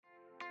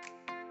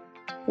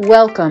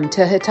Welcome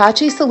to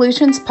Hitachi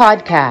Solutions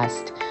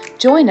Podcast.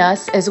 Join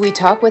us as we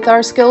talk with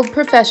our skilled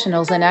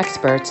professionals and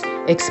experts,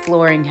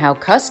 exploring how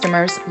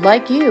customers,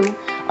 like you,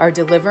 are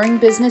delivering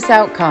business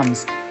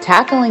outcomes,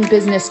 tackling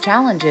business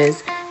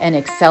challenges, and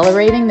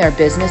accelerating their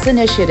business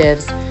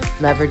initiatives,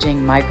 leveraging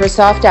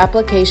Microsoft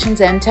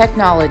applications and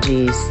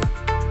technologies.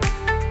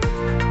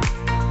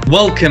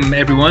 Welcome,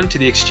 everyone, to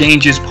the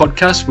Exchanges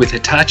podcast with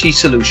Hitachi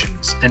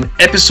Solutions and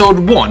episode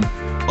 1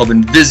 of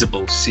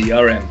Invisible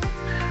CRM.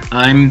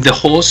 I'm the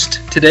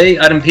host today,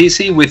 Adam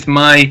Piercy, with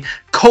my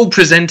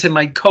co-presenter,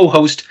 my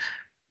co-host,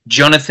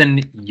 Jonathan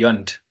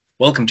Yundt.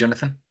 Welcome,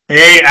 Jonathan.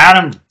 Hey,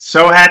 Adam.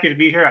 So happy to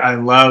be here. I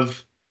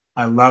love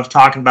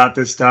talking about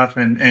this stuff,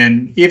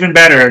 and even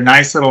better, a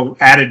nice little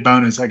added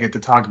bonus. I get to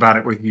talk about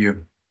it with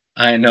you.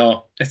 I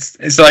know.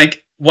 It's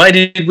like, why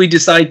did we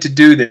decide to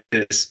do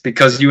this?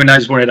 Because you and I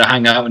just wanted to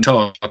hang out and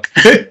talk.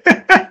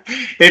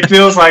 It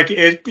feels like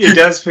it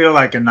does feel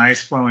like a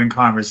nice flowing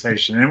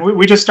conversation, and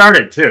we just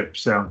started too.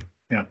 So.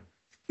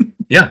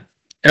 Yeah.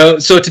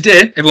 So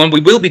today, everyone,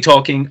 we will be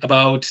talking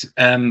about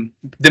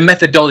the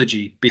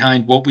methodology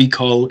behind what we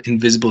call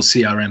Invisible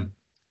CRM.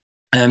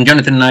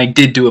 Jonathan and I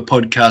did do a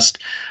podcast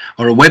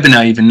or a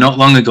webinar even not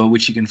long ago,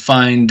 which you can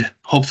find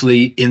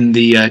hopefully in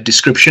the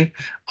description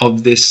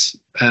of this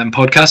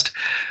podcast.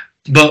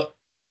 But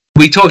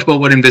we talked about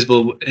what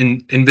Invisible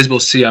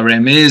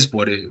CRM is,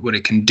 what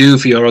it can do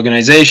for your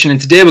organization. And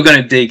today we're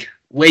going to dig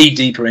way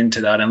deeper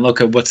into that and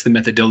look at what's the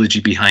methodology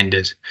behind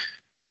it.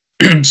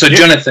 So,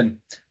 Jonathan,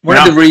 one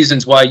of the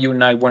reasons why you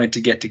and I wanted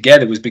to get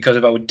together was because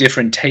of our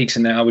different takes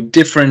and our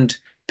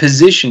different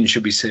positions,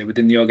 should we say,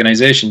 within the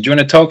organization. Do you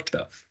want to talk to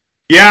that?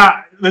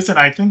 Yeah, listen,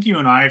 I think you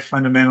and I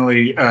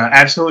fundamentally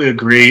absolutely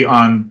agree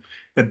on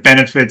the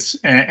benefits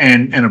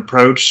and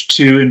approach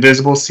to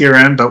Invisible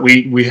CRM, but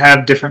we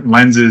have different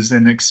lenses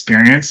and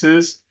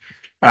experiences,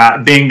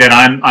 being that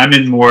I'm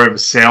in more of a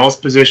sales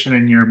position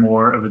and you're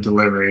more of a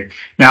delivery.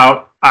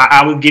 Now,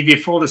 I will give you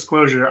full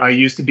disclosure. I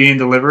used to be in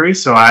delivery,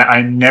 so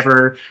I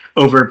never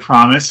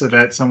overpromise so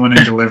that someone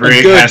in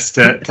delivery has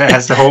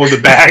to hold the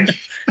bag.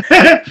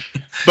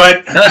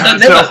 But that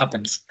never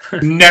happens.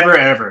 Never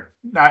ever,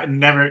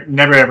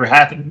 never ever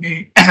happened to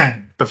me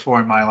before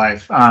in my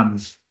life.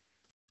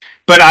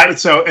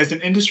 So as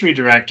an industry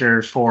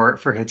director for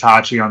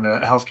Hitachi on the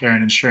healthcare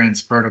and insurance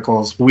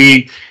verticals,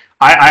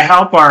 I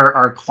help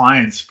our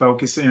clients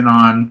focus in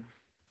on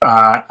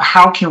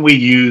how can we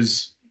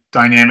use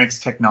Dynamics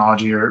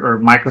technology or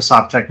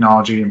Microsoft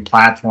technology and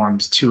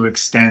platforms to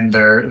extend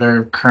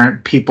their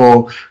current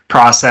people,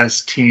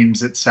 process,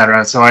 teams,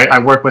 etc. So I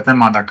work with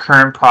them on their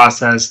current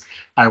process.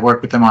 I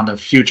work with them on the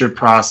future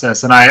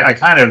process. And I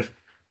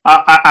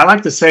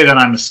like to say that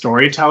I'm a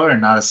storyteller and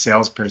not a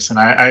salesperson.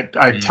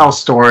 I tell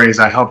stories.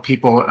 I help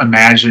people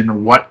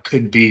imagine what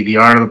could be. The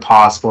art of the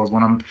possible is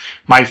one of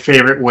my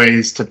favorite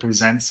ways to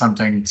present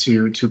something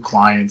to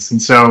clients.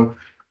 And so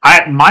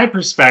my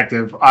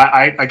perspective,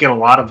 I get a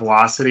lot of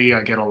velocity.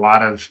 I get a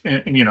lot of,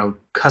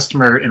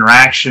 customer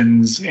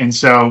interactions. And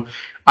so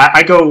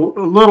I go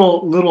a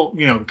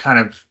little, kind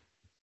of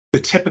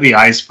the tip of the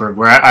iceberg,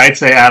 where I'd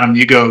say, Adam,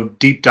 you go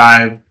deep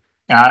dive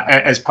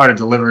as part of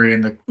delivery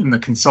in the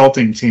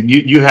consulting team.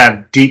 You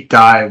have deep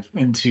dive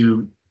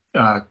into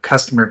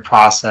customer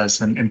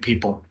process and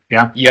people.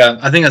 Yeah. Yeah,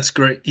 I think that's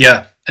great.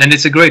 Yeah. And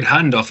it's a great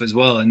handoff as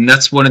well. And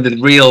that's one of the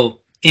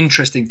real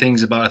interesting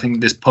things about, I think,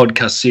 this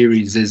podcast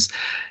series is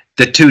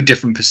the two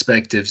different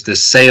perspectives, the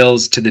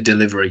sales to the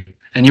delivery.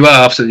 And you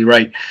are absolutely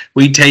right.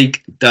 We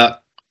take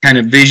that kind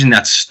of vision,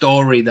 that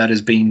story that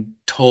has been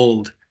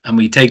told, and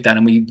we take that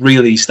and we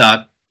really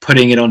start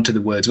putting it onto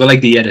the words. We're like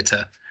the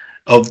editor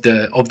of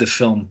the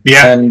film.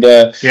 Yeah. And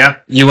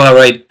you are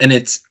right. And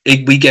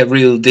we get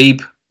real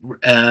deep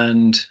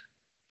and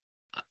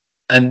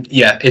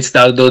yeah, it's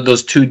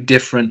those two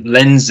different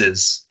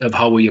lenses of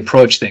how we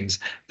approach things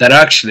that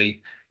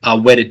actually are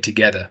wedded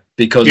together,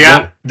 because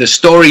the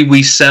story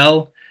we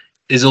sell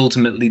is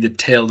ultimately the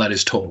tale that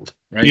is told,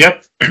 right?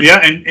 Yep.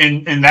 Yeah,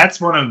 and that's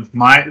one of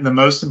the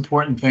most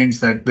important things,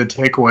 that the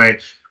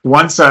takeaway.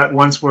 Once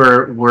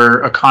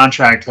a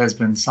contract has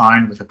been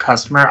signed with a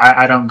customer,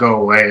 I don't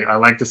go away. I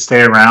like to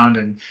stay around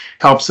and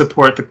help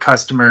support the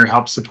customer,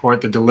 help support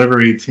the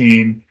delivery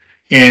team.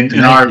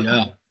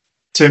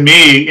 To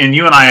me, and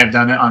you and I have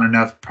done it on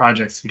enough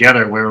projects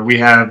together where we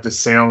have the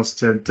sales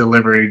to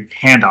delivery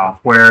handoff,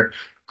 where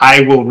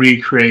I will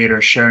recreate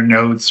or share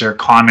notes or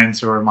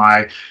comments or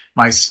my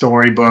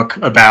storybook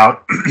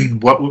about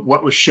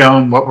what was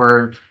shown, what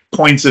were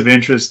points of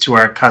interest to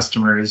our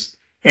customers.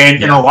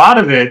 And in a lot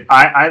of it,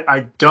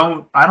 I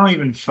don't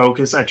even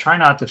focus. I try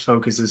not to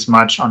focus as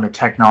much on the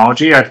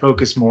technology. I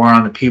focus more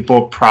on the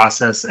people,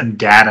 process, and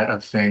data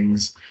of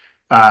things.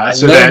 I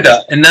love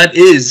that. And that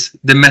is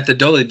the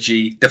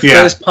methodology, the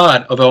first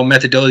part of our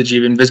methodology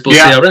of Invisible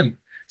CRM.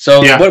 So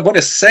what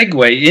a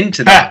segue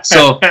into that.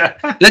 So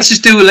let's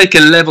just do like a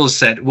level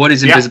set. What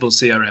is Invisible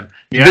CRM?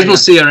 Invisible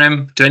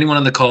CRM, to anyone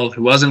on the call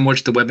who hasn't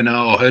watched the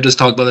webinar or heard us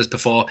talk about this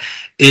before,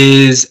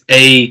 is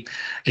a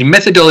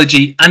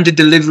methodology and a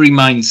delivery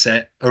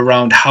mindset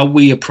around how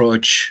we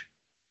approach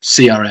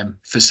CRM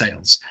for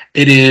sales.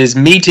 It is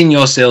meeting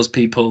your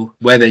salespeople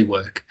where they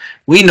work.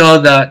 We know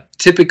that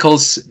typical,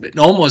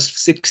 almost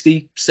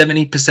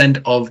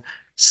 60-70% of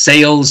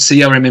sales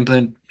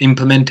CRM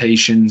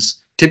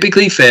implementations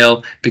typically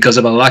fail because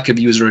of a lack of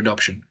user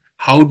adoption.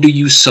 How do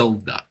you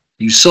solve that?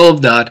 You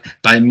solve that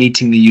by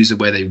meeting the user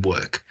where they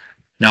work.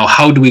 Now,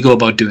 how do we go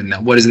about doing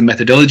that? What is the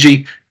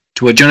methodology?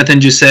 To what Jonathan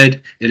just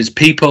said, it is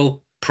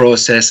people,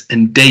 process,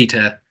 and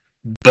data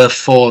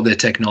before the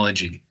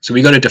technology. So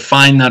we got to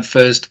define that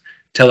first,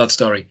 tell that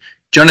story.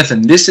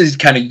 Jonathan, this is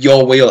kind of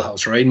your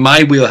wheelhouse, right?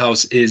 My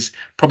wheelhouse is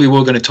probably what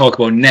we're going to talk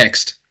about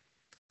next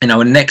in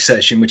our next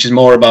session, which is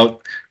more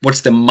about what's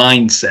the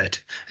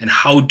mindset and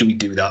how do we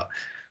do that.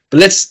 But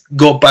let's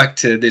go back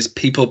to this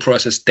people,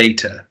 process,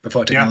 data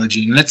before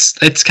technology. And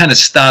let's kind of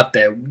start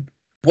there.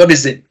 What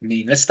does it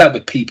mean? Let's start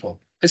with people.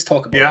 Let's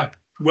talk about that.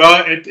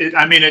 Well,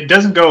 it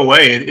doesn't go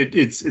away.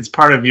 It's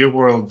part of your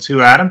world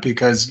too, Adam,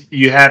 because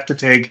you have to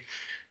take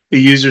the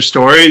user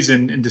stories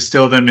and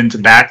distill them into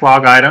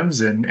backlog items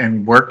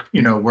and work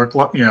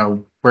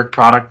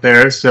product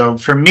there. So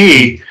for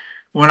me,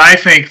 when I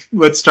think,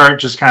 let's start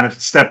just kind of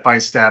step by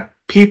step.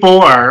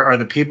 People are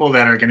the people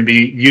that are going to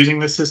be using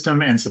the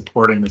system and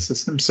supporting the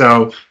system.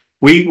 So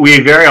we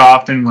very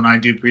often, when I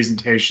do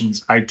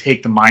presentations, I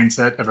take the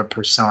mindset of a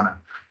persona.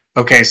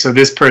 Okay, so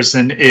this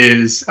person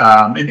is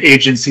an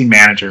agency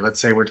manager. Let's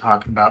say we're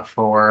talking about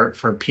for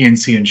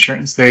P&C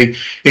insurance. They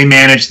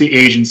manage the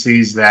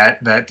agencies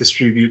that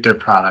distribute their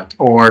product.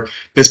 Or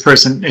this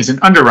person is an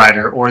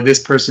underwriter, or this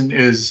person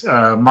is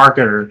a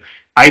marketer.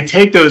 I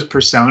take those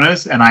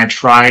personas and I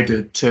try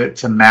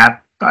to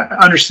map,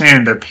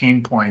 understand their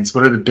pain points.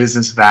 What are the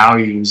business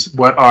values?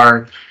 What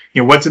are,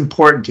 what's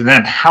important to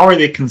them? How are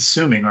they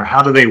consuming, or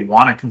how do they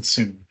want to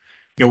consume?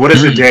 What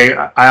is a day?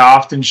 I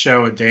often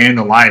show a day in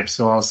the life.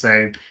 So I'll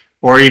say,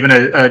 or even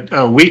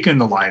a week in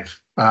the life.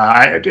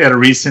 I had a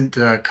recent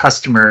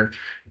customer.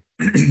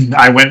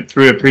 I went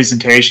through a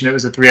presentation. It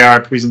was a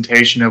 3-hour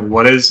presentation of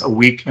what is a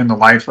week in the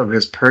life of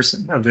this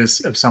person,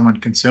 of someone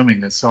consuming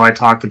this. So I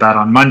talked about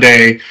on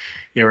Monday,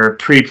 they were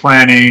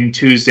pre-planning.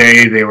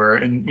 Tuesday, they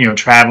were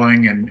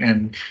traveling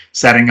and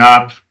setting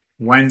up.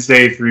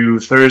 Wednesday through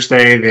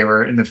Thursday, they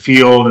were in the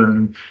field,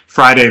 and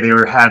Friday they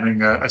were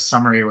having a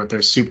summary with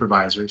their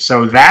supervisor.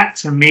 So that,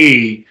 to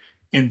me,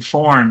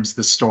 informs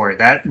the story.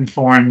 That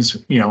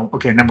informs,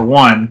 okay, number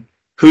one,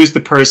 who's the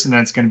person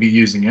that's going to be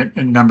using it?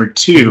 And number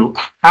two,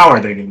 how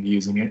are they going to be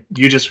using it?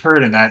 You just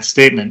heard in that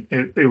statement,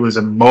 it was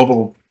a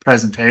mobile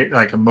presentation,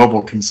 like a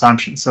mobile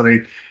consumption. So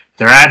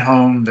they're at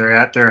home, they're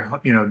at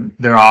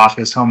their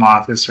office, home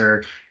office,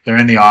 or they're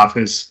in the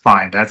office,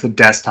 fine. That's a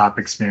desktop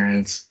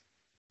experience.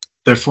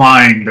 They're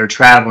flying, they're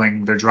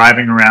traveling, they're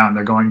driving around,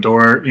 they're going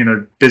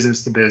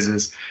business to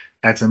business.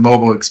 That's a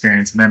mobile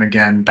experience. And then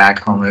again, back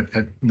home at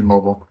the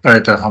mobile, or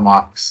at the home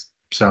office.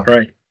 So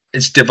right,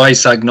 it's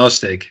device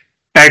agnostic.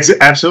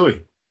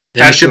 Absolutely.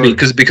 Yeah, it should be,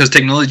 because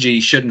technology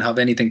shouldn't have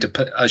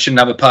shouldn't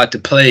have a part to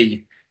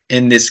play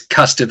in this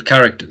cast of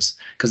characters.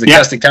 Because the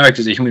cast of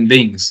characters are human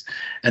beings,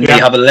 and they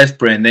have a left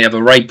brain, they have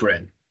a right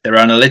brain. They're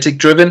analytic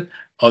driven,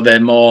 or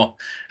they're more.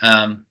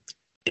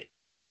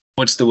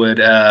 What's the word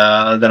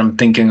that I'm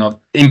thinking of?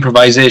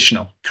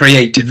 Improvisational,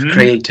 creative.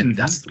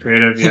 That's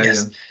creative.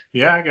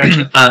 Yeah, I got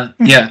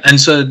you.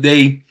 And so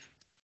they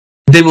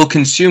will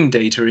consume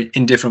data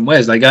in different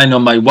ways. Like, I know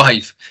my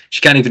wife;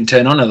 she can't even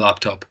turn on a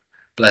laptop,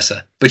 bless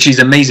her, but she's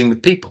amazing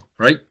with people,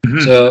 right?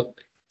 Mm-hmm. So,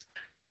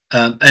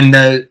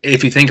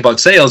 if you think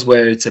about sales,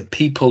 where it's a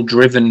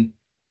people-driven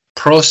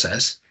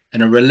process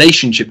and a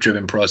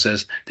relationship-driven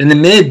process, then there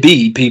may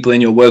be people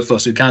in your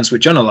workforce who can't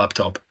switch on a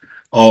laptop.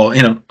 Or,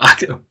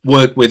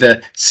 work with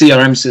a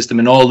CRM system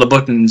and all the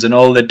buttons and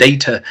all the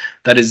data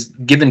that is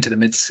given to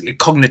them. It's a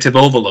cognitive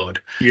overload.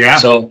 Yeah.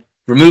 So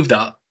remove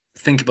that.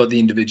 Think about the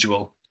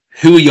individual.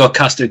 Who are your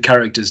cast of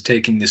characters,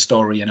 taking the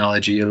story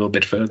analogy a little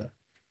bit further?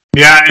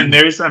 Yeah, and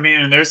there's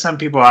some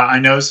people, I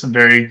know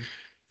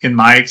in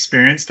my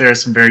experience, there are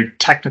some very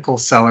technical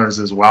sellers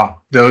as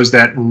well. Those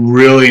that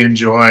really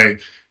enjoy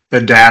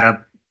the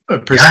data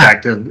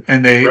perspective,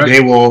 and they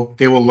will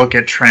look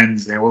at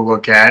trends. They will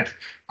look at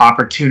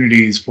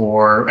opportunities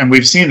and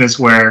we've seen this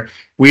where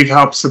we've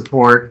helped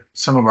support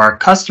some of our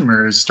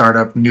customers start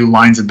up new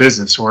lines of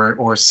business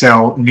or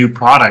sell new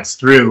products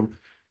through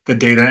the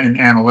data and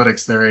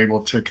analytics they're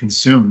able to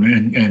consume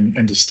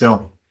and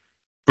distill.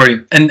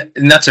 Brilliant. And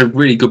that's a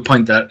really good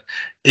point. That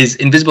is,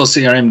 Invisible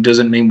CRM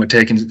doesn't mean we're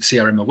taking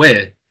CRM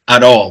away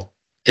at all.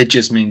 It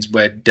just means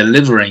we're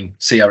delivering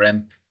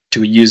CRM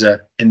to a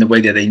user in the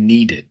way that they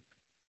need it.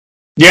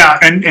 Yeah,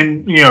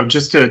 and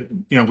just to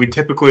we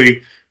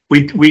typically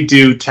we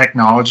do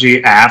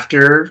technology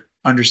after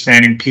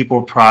understanding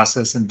people,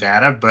 process, and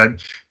data.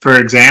 But for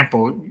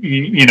example,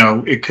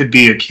 it could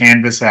be a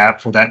Canvas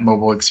app for that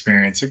mobile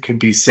experience. It could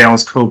be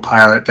Sales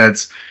Copilot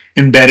that's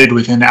embedded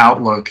within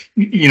Outlook.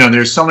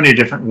 There's so many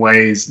different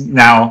ways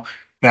now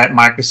that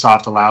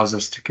Microsoft allows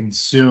us to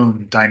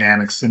consume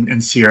Dynamics and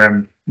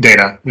CRM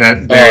data.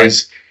 That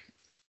there's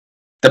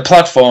the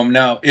platform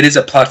now. It is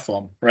a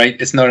platform, right?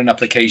 It's not an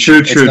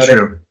application.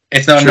 True.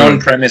 It's not an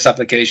on-premise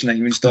application that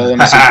you install on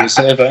a SQL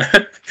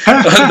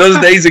server. Those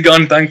days are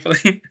gone,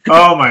 thankfully.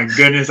 Oh my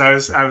goodness! I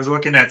was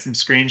looking at some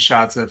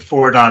screenshots of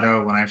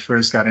 4.0 when I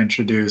first got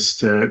introduced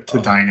to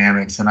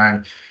Dynamics,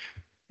 and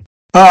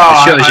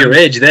it shows your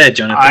age there,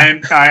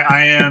 Jonathan.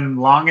 I am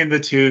long in the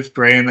tooth,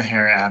 gray in the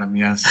hair, Adam.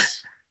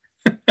 Yes,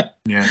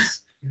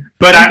 yes.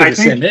 But I think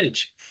same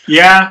age.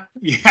 Yeah,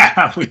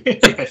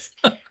 yes,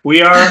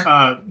 we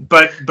are.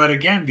 But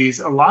again,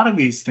 a lot of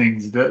these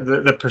things,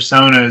 the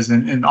personas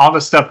and all the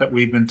stuff that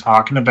we've been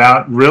talking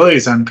about, really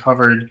is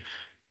uncovered.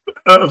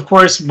 Of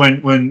course,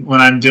 when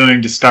I'm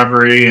doing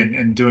discovery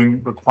and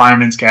doing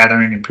requirements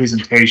gathering and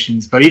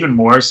presentations, but even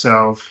more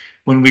so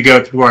when we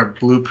go through our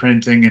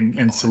blueprinting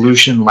and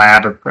solution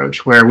lab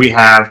approach, where we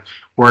have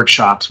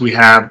workshops, we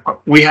have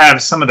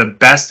some of the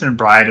best and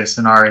brightest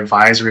in our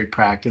advisory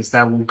practice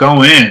that will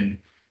go in.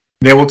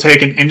 They will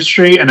take an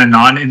industry and a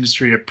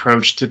non-industry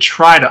approach to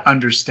try to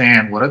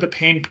understand what are the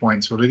pain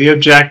points, what are the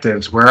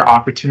objectives, where are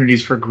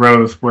opportunities for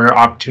growth, where are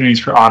opportunities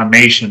for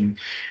automation.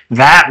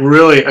 That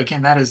really,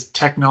 again, that is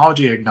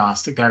technology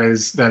agnostic, that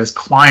is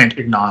client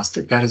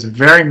agnostic, that is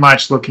very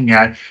much looking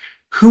at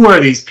who are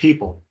these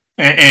people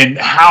and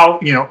how,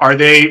 are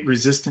they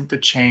resistant to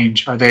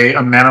change? Are they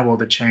amenable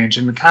to change?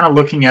 And kind of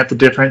looking at the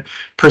different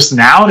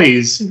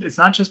personalities. It's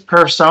not just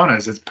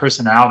personas, it's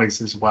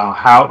personalities as well.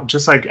 How,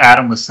 just like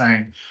Adam was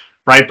saying,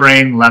 right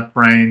brain, left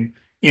brain,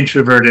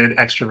 introverted,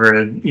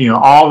 extroverted,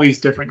 all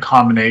these different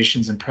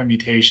combinations and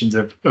permutations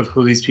of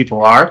who these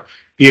people are.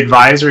 The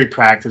advisory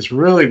practice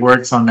really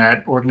works on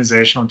that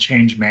organizational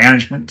change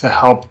management to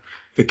help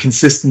the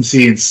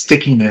consistency and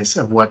stickiness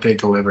of what they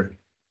deliver.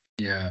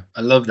 Yeah,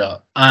 I love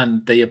that.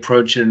 And they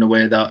approach it in a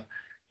way that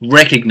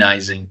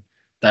recognizing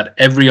that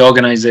every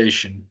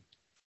organization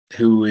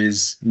who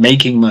is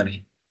making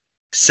money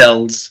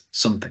sells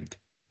something.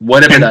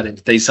 Whatever that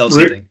is, they sell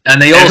something.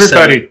 And they all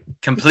sell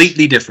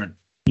completely different.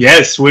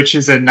 Yes, which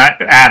is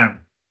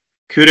Adam,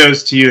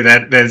 kudos to you.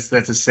 That's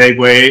a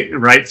segue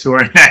right to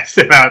our next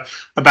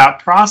about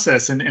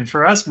process. And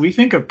for us, we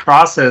think of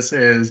process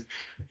as,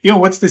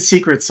 what's the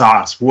secret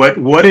sauce?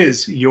 What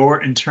is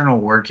your internal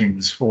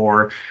workings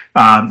for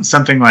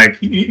something like,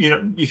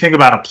 you think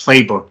about a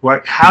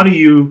playbook. How do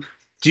you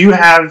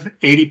have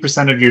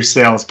 80% of your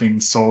sales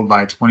being sold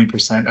by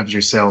 20% of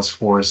your sales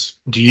force?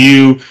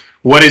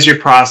 What is your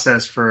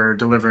process for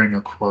delivering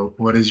a quote?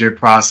 What is your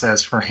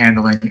process for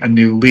handling a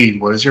new lead?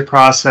 What is your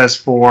process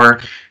for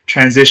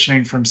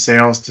transitioning from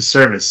sales to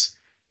service?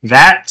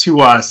 That to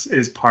us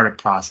is part of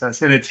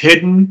process, and it's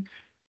hidden.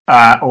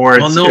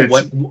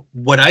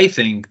 What I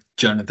think,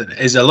 Jonathan,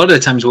 is a lot of the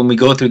times when we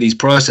go through these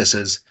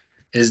processes,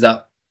 is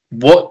that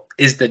what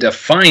is the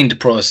defined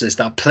process,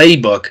 that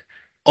playbook,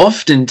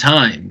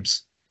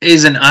 oftentimes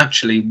isn't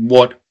actually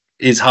what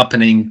is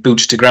happening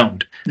boots to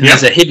ground.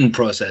 There's a hidden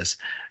process.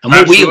 And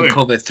what we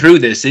uncover through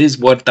this is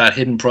what that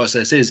hidden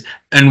process is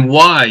and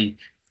why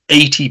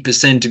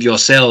 80% of your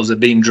sales are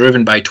being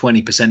driven by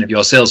 20% of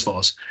your sales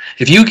force.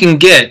 If you can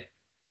get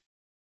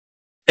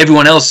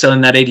everyone else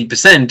selling that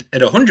 80%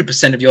 at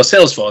 100% of your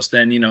sales force,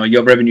 then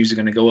your revenues are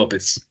going to go up.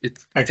 It's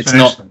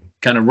not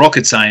kind of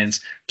rocket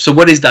science. So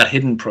what is that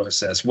hidden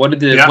process? What's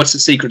the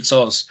secret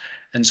sauce?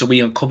 And so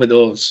we uncover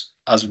those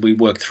as we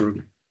work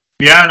through.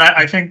 Yeah, and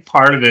I think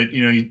part of it,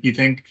 you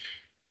think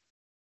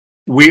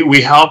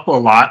we help a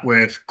lot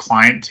with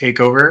client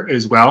takeover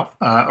as well,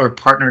 or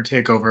partner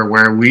takeover,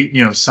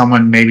 where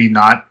someone maybe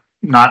not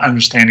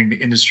understanding the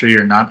industry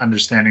or not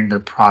understanding their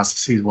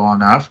processes well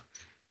enough.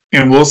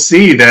 And we'll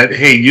see that,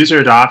 hey, user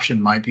adoption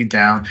might be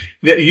down.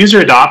 The user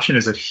adoption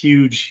is a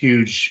huge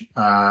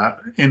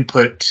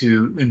input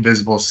to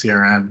Invisible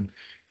CRM.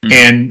 Mm-hmm.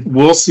 And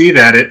we'll see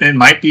that it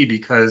might be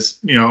because,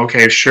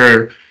 okay,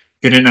 sure,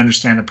 they didn't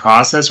understand the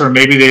process, or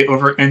maybe they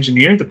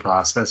over-engineered the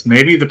process.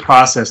 Maybe the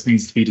process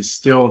needs to be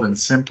distilled and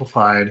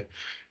simplified.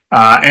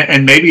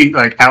 And maybe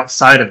like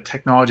outside of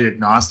technology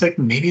agnostic,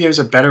 maybe there's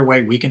a better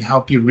way we can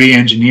help you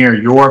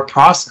re-engineer your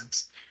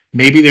process.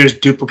 Maybe there's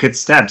duplicate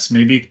steps.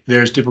 Maybe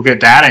there's duplicate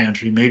data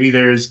entry. Maybe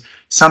there's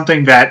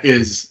something that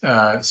is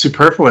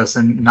superfluous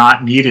and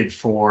not needed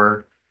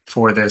for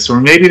this. Or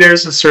maybe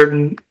there's a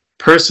certain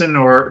person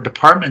or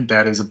department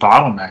that is a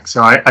bottleneck.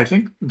 So I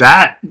think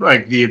that,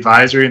 like, the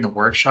advisory and the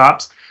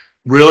workshops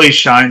really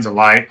shines a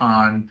light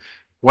on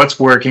what's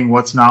working,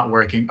 what's not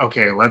working.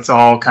 Okay, let's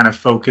all kind of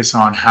focus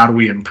on how do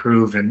we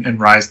improve and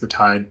rise the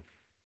tide.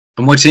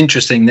 And what's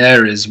interesting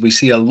there is we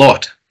see a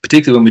lot,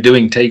 particularly when we're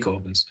doing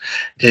takeovers,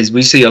 is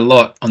we see a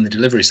lot on the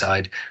delivery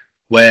side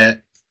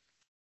where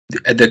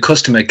the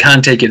customer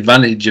can take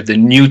advantage of the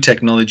new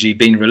technology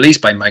being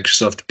released by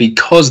Microsoft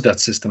because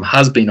that system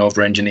has been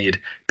over-engineered,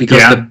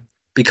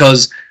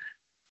 because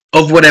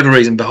of whatever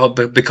reason,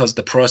 because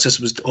the process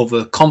was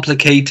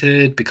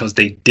overcomplicated, because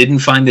they didn't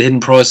find the hidden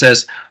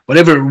process,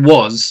 whatever it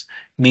was,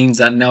 means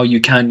that now you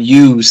can't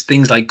use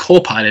things like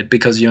Copilot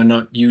because you're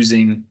not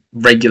using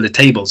regular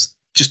tables,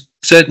 just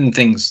certain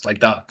things like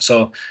that.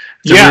 So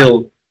it's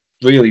a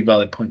really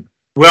valid point.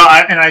 Well,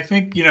 I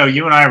think, you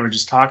and I were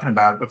just talking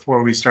about it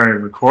before we started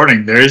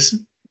recording. There's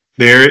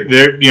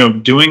They're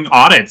doing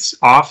audits,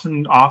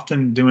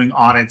 often doing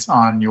audits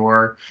on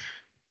your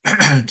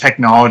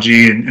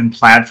technology and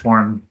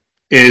platform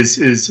is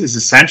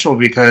essential,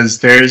 because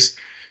there's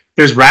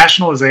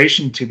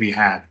rationalization to be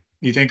had.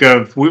 You think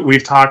of,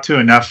 we've talked to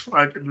enough,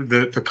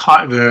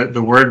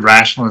 the word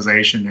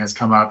rationalization has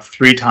come up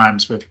 3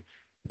 times with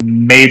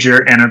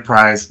major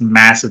enterprise,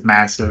 massive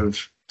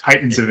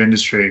titans of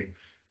industry,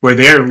 where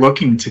they're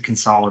looking to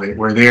consolidate,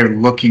 where they're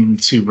looking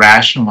to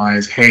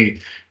rationalize,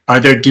 hey, are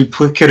there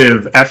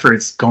duplicative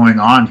efforts going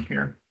on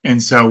here?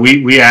 And so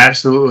we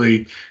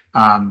absolutely,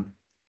 again,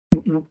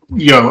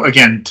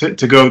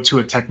 to go to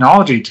a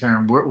technology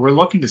term, we're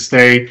looking to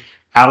stay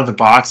out of the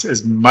box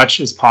as much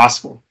as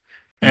possible.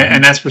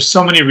 And that's for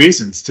so many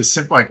reasons.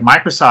 Like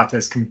Microsoft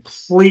has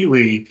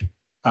completely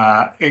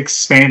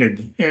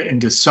expanded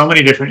into so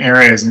many different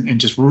areas and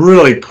just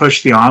really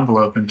pushed the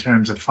envelope in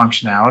terms of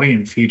functionality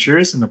and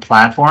features in the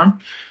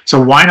platform.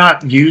 So why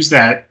not use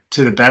that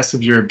to the best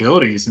of your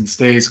abilities and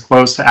stay as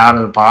close to out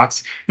of the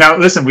box? Now,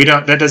 listen,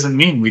 that doesn't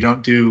mean we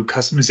don't do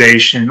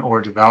customization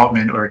or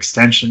development or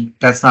extension.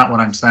 That's not what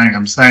I'm saying.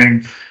 I'm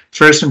saying,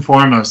 first and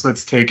foremost,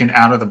 let's take an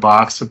out of the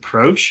box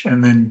approach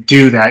and then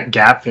do that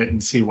gap fit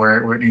and see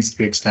where it needs to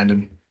be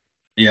extended.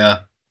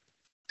 Yeah,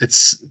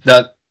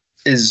 that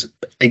is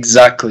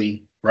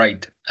exactly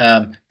right.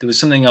 There was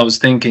something I was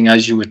thinking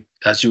as you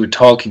were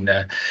talking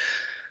there,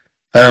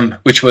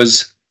 which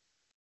was,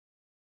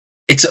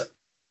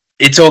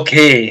 it's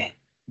okay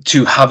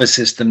to have a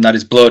system that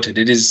is bloated.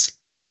 It is,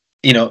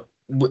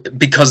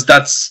 because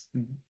that's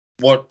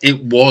what it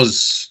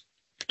was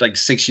like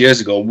 6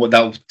 years ago.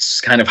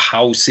 That's kind of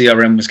how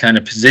CRM was kind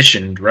of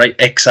positioned, right?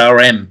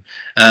 XRM,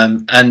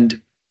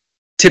 and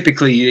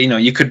typically,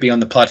 you could be on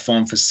the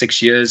platform for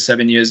 6 years,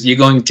 7 years, you're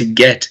going to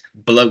get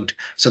bloat.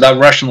 So that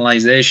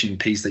rationalization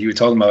piece that you were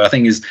talking about, I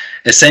think, is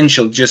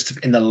essential just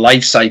in the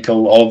life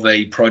cycle of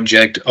a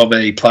project, of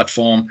a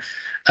platform.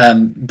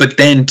 But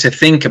then to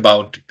think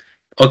about,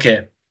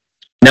 okay,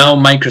 now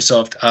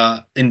Microsoft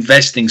are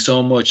investing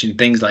so much in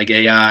things like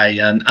AI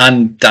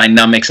and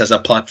Dynamics as a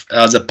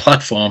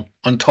platform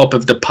on top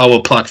of the Power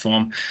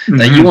Platform,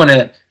 that you want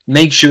to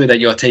make sure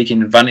that you're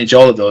taking advantage of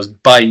all of those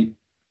by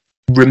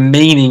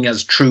remaining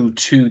as true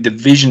to the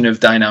vision of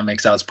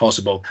Dynamics as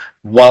possible,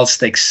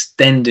 whilst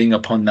extending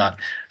upon that.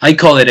 I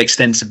call it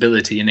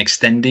extensibility, and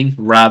extending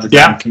rather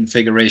than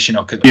configuration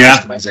or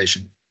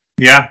customization.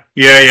 Yeah.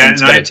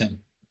 And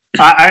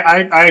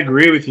I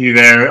agree with you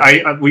there.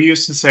 We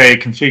used to say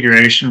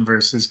configuration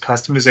versus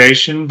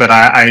customization, but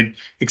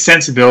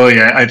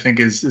extensibility I think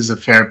is a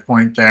fair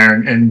point there.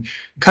 And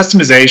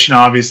customization,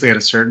 obviously, at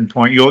a certain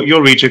point,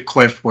 you'll reach a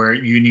cliff where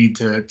you need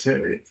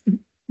to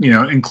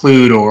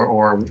include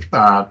or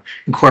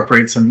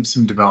incorporate some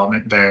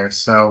development there.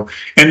 So,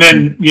 and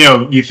then,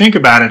 you think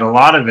about it, a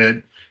lot of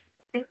it,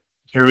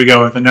 here we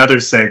go with another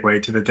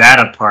segue to the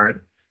data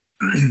part.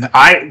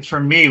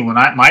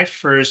 My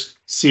first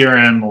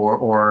CRM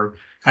or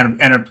kind of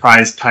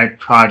enterprise type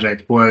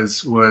project was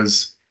for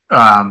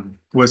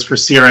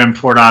CRM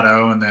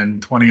 4.0 and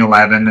then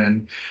 2011.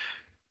 And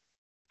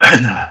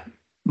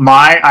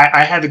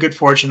I had the good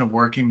fortune of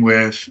working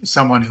with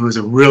someone who was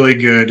a really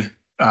good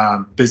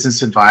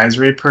business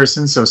advisory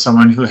person, so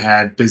someone who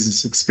had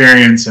business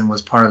experience and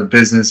was part of the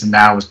business and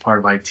now was part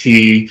of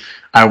IT.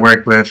 I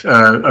worked with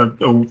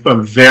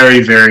a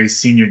very, very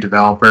senior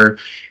developer,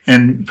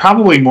 and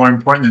probably more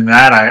important than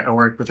that, I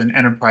worked with an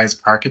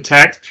enterprise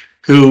architect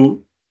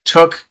who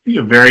took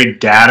a very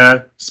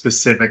data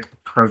specific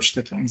approach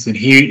to things, and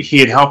he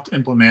had helped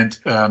implement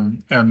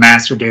a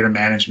master data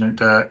management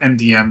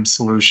MDM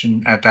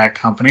solution at that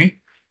company.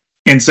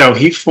 And so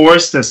he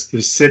forced us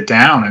to sit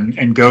down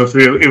and go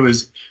through. It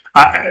was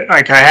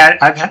I've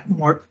had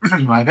more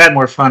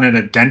fun at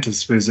a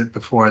dentist visit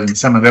before than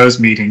some of those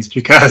meetings,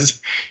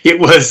 because it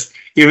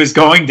was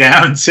going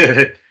down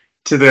to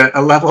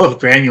a level of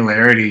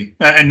granularity.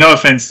 And no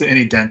offense to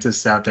any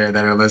dentists out there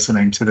that are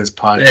listening to this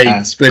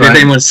podcast, but if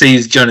anyone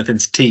sees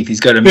Jonathan's teeth, he's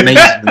got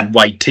amazing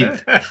white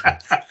teeth.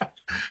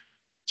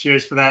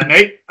 Cheers for that,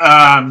 Nate.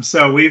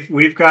 So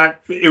we've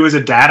got, it was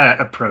a data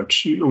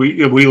approach.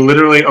 We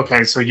literally,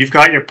 okay, so you've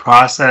got your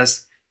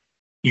process,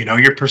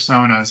 your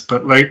personas,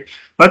 but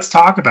let's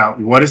talk about,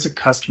 what does a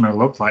customer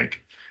look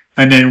like?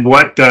 And then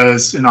what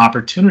does an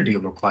opportunity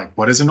look like?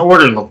 What does an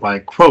order look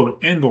like?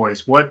 Quote,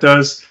 invoice. What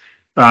does,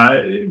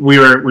 we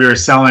were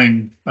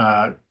selling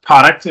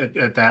product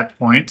at that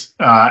point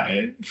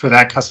for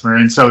that customer.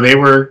 And so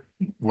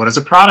what does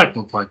a product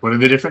look like? What do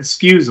the different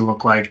SKUs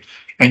look like?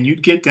 And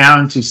you'd get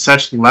down to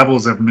such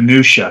levels of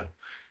minutia,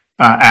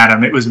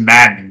 Adam. It was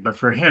maddening. But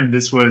for him,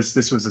 this was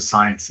a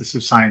science. This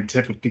was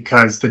scientific,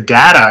 because the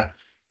data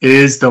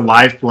is the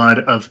lifeblood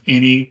of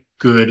any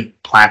good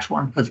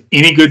platform, of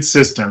any good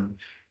system.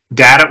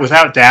 Data,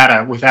 without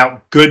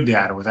good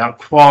data, without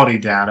quality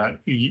data,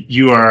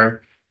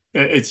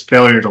 it's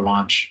failure to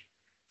launch.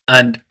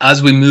 And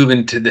as we move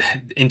into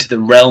the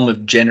realm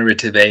of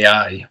generative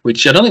AI,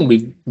 which I don't think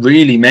we've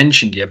really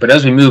mentioned yet, but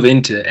as we move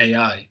into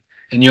AI,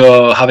 and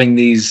you're having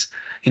these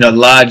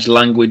large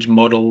language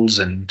models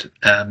and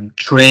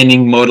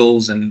training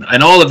models and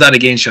all of that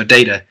against your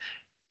data.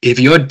 If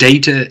your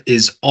data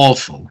is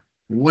awful,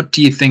 what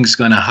do you think is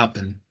going to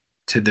happen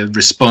to the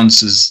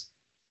responses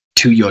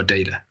to your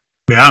data?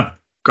 Yeah,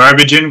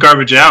 garbage in,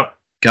 garbage out.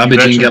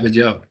 Garbage in, garbage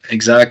out.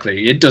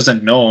 Exactly. It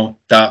doesn't know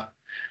that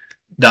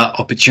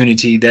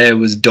opportunity there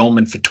was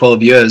dormant for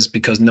 12 years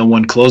because no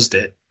one closed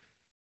it.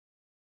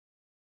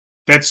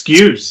 That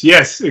skews.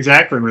 Yes,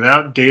 exactly.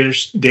 Without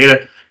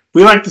data,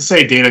 we like to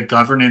say data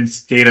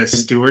governance, data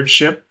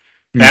stewardship.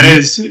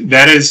 Mm-hmm.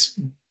 That is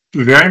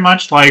very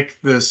much like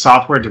the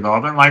software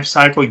development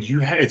lifecycle.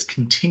 It's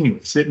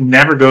continuous. It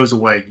never goes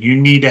away. You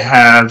need to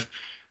have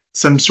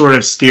some sort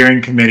of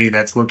steering committee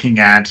that's looking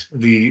at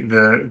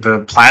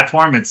the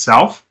platform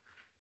itself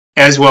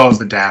as well as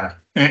the data.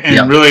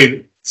 And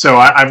really, so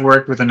I've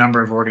worked with a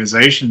number of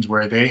organizations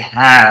where they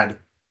had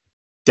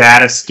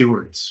data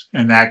stewards,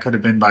 and that could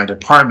have been by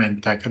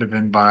department, that could have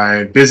been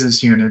by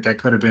business unit, that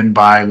could have been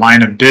by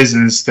line of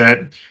business,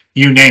 that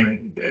you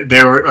name it.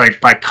 They were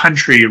like by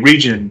country,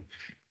 region.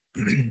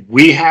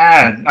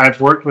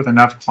 I've worked with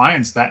enough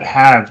clients that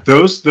have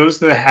those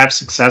that have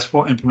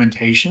successful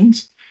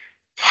implementations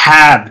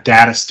have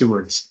data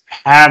stewards,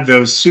 have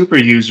those super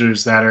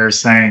users that are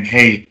saying,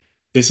 hey,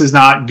 this is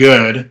not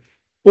good.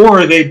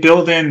 Or they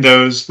build in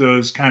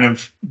those kind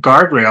of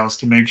guardrails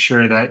to make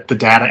sure that the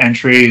data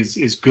entry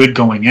is good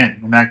going in.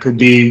 And that could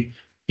be,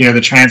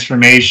 the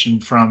transformation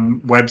from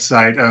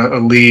website, a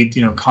lead,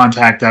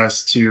 contact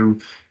us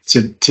to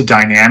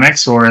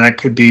Dynamics, or that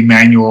could be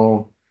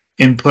manual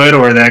input,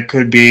 or that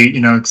could be,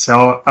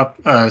 Excel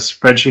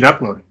spreadsheet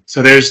uploading.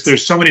 So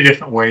there's so many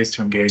different ways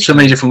to engage. So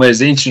many different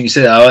ways. Interesting you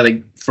say that.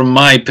 Like from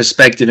my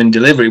perspective in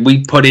delivery,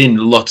 we put in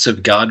lots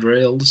of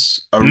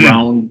guardrails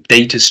around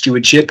data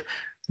stewardship.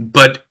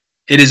 But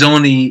it is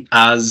only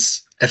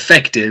as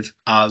effective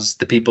as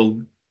the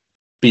people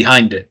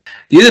behind it.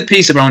 The other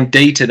piece around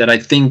data that I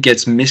think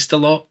gets missed a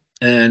lot,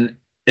 and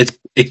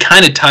it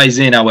kind of ties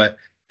in our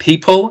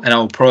people and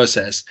our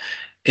process,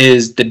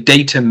 is the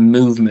data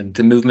movement,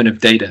 the movement of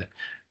data.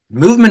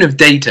 Movement of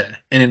data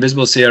in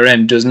Invisible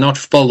CRM does not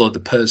follow the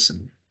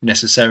person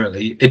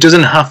necessarily. It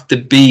doesn't have to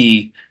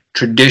be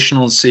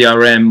traditional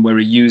CRM where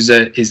a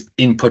user is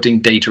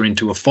inputting data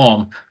into a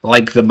form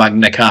like the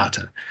Magna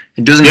Carta.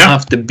 It doesn't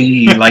have to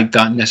be like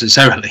that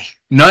necessarily.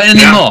 Not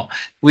anymore. Yeah.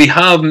 We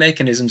have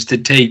mechanisms to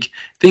take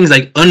things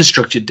like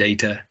unstructured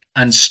data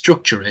and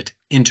structure it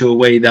into a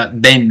way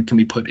that then can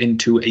be put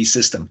into a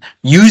system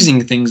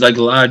using things like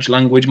large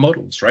language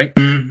models, right?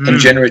 Mm-hmm. And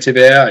generative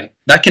AI.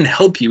 That can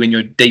help you in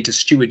your data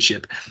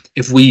stewardship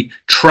if we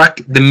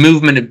track the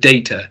movement of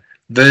data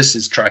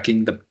versus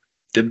tracking the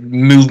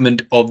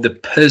movement of the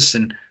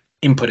person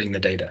inputting the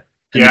data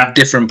and the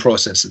different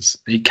processes.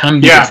 It can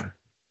be different.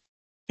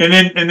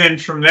 And then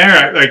from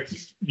there, like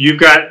you've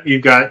got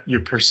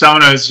your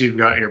personas, you've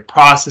got your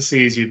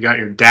processes, you've got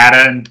your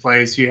data in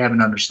place, you have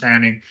an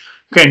understanding.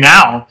 Okay,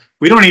 now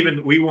we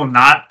will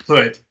not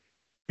put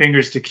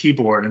fingers to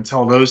keyboard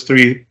until those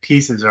three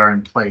pieces are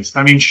in place.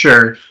 I mean,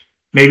 sure,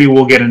 maybe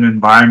we'll get an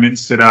environment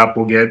stood up,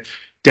 we'll get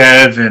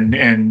dev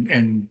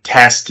and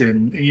test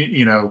and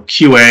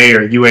QA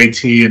or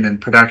UAT and then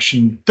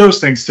production, those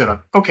things stood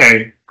up.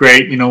 Okay,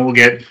 great. We'll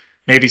get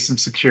maybe some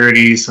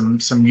security, some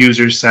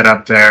users set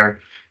up there.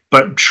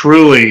 But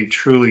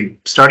truly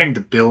starting to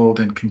build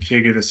and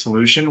configure the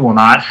solution will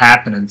not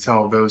happen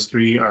until those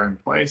three are in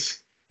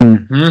place.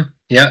 Mm-hmm.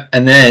 Yeah,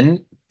 and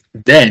then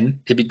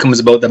it becomes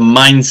about the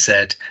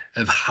mindset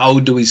of how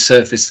do we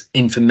surface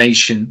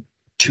information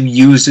to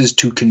users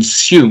to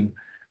consume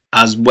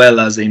as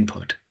well as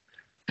input.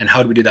 And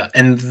how do we do that?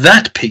 And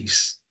that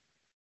piece,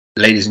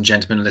 ladies and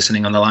gentlemen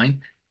listening on the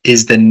line,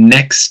 is the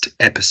next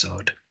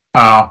episode.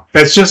 Oh,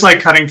 it's just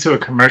like cutting to a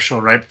commercial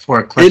right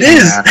before a click. It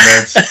is.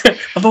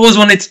 I've always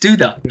wanted to do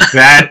that.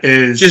 That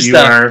is, just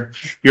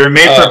you're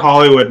made for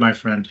Hollywood, my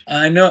friend.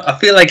 I know. I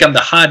feel like I'm the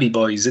Hardy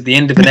Boys at the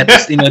end of an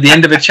episode, the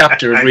end of a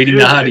chapter of reading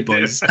the Hardy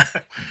Boys.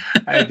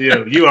 I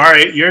do.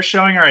 You're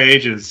showing our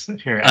ages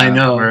here. I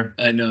know.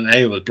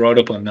 I was brought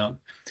up on that.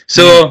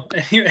 So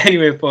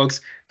anyway,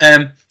 folks,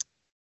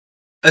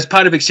 as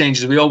part of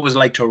Exchanges, we always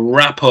like to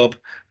wrap up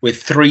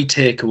with 3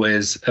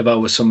 takeaways of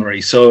our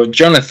summary. So,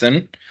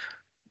 Jonathan,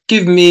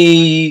 give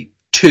me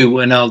 2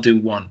 and I'll do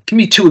 1. Give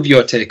me 2 of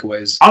your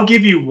takeaways. I'll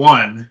give you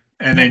 1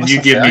 and then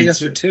you give me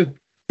 2.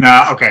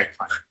 No, okay,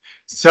 fine.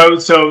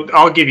 So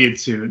I'll give you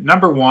 2.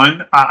 Number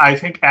 1, I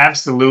think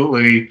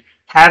absolutely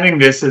having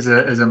this as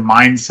a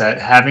mindset,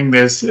 having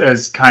this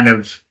as kind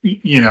of,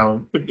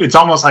 it's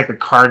almost like a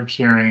card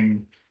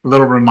carrying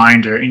little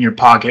reminder in your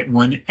pocket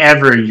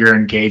whenever you're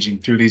engaging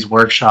through these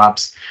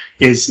workshops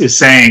is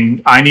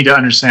saying, I need to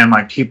understand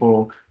my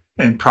people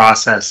and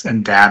process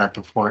and data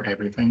before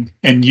everything,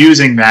 and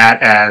using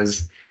that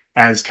as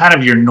kind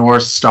of your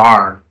North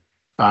Star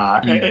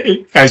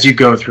as you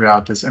go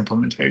throughout this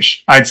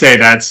implementation. I'd say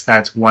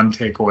that's one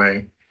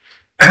takeaway.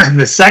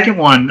 The second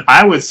one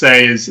I would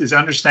say is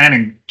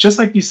understanding, just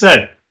like you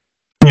said,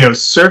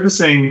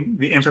 surfacing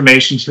the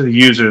information to the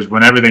users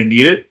whenever they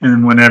need it,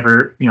 and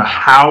whenever,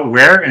 how,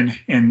 where,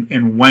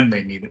 and when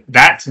they need it.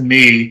 That to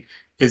me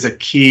is a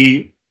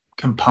key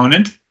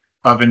component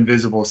of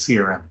Invisible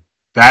CRM.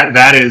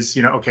 That is,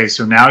 okay,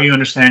 so now you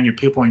understand your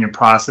people and your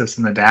process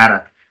and the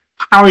data.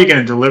 How are you going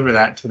to deliver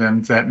that to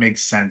them so that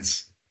makes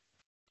sense?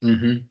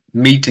 Mm-hmm.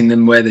 Meeting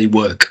them where they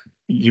work.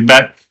 You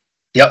bet.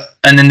 Yep.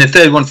 And then the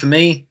third one for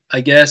me, I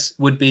guess,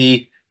 would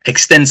be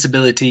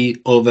extensibility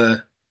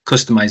over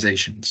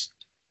customizations.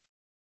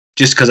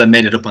 Just because I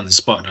made it up on the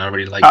spot and I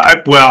already like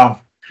it.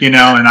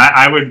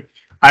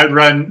 I'd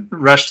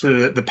rush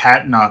to the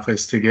patent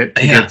office to get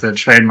the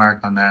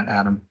trademark on that,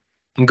 Adam.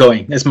 I'm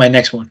going. That's my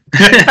next one.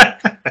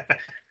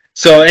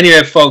 So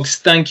anyway, folks,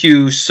 thank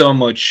you so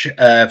much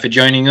for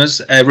joining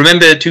us.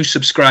 Remember to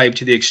subscribe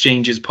to the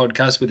Exchanges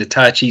podcast with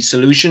Hitachi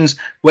Solutions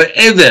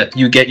wherever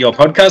you get your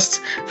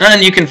podcasts.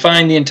 And you can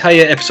find the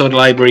entire episode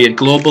library at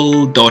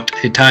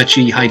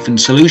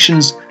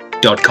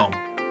global.hitachi-solutions.com.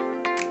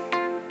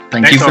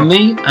 Thank you from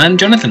me and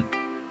Jonathan.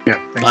 Yeah.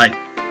 Bye.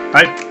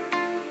 Bye.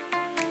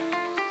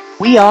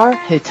 We are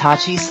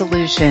Hitachi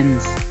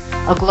Solutions,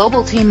 a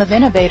global team of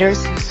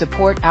innovators who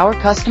support our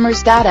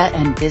customers' data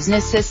and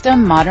business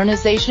system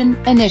modernization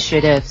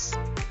initiatives.